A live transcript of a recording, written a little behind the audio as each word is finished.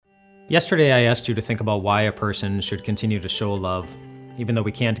Yesterday, I asked you to think about why a person should continue to show love, even though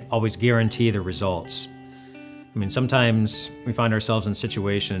we can't always guarantee the results. I mean, sometimes we find ourselves in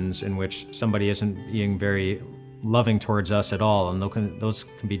situations in which somebody isn't being very loving towards us at all, and those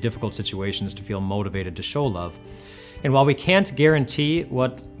can be difficult situations to feel motivated to show love. And while we can't guarantee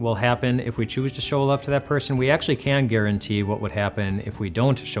what will happen if we choose to show love to that person, we actually can guarantee what would happen if we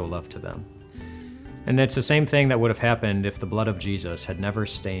don't show love to them. And it's the same thing that would have happened if the blood of Jesus had never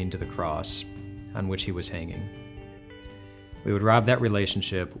stained the cross on which he was hanging. We would rob that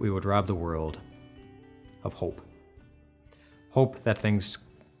relationship, we would rob the world of hope. Hope that things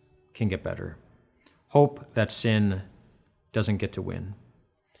can get better. Hope that sin doesn't get to win.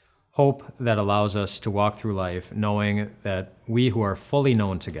 Hope that allows us to walk through life knowing that we who are fully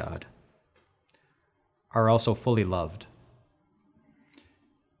known to God are also fully loved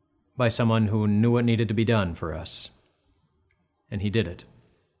by someone who knew what needed to be done for us. And he did it.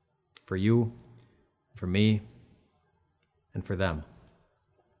 For you, for me, and for them.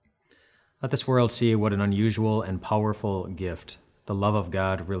 Let this world see what an unusual and powerful gift the love of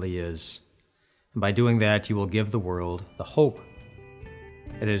God really is. And by doing that, you will give the world the hope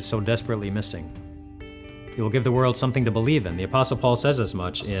that it is so desperately missing. You will give the world something to believe in. The Apostle Paul says as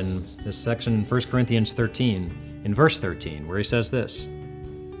much in this section, 1 Corinthians 13, in verse 13, where he says this,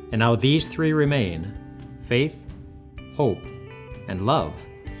 "And now these three remain, faith, hope, and love.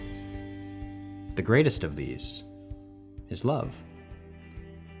 The greatest of these is love."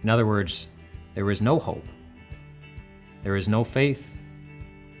 In other words, there is no hope. There is no faith.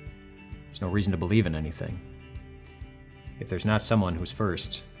 There's no reason to believe in anything if there's not someone who's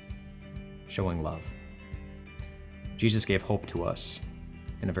first showing love. Jesus gave hope to us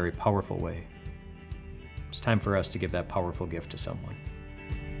in a very powerful way. It's time for us to give that powerful gift to someone.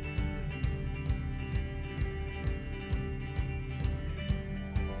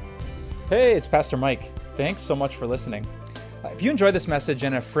 Hey, it's Pastor Mike. Thanks so much for listening. If you enjoy this message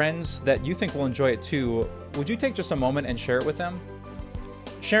and have friends that you think will enjoy it too, would you take just a moment and share it with them?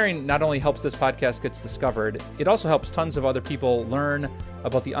 Sharing not only helps this podcast get discovered, it also helps tons of other people learn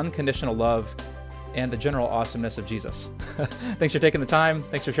about the unconditional love and the general awesomeness of Jesus. Thanks for taking the time.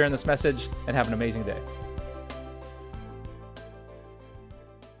 Thanks for sharing this message, and have an amazing day.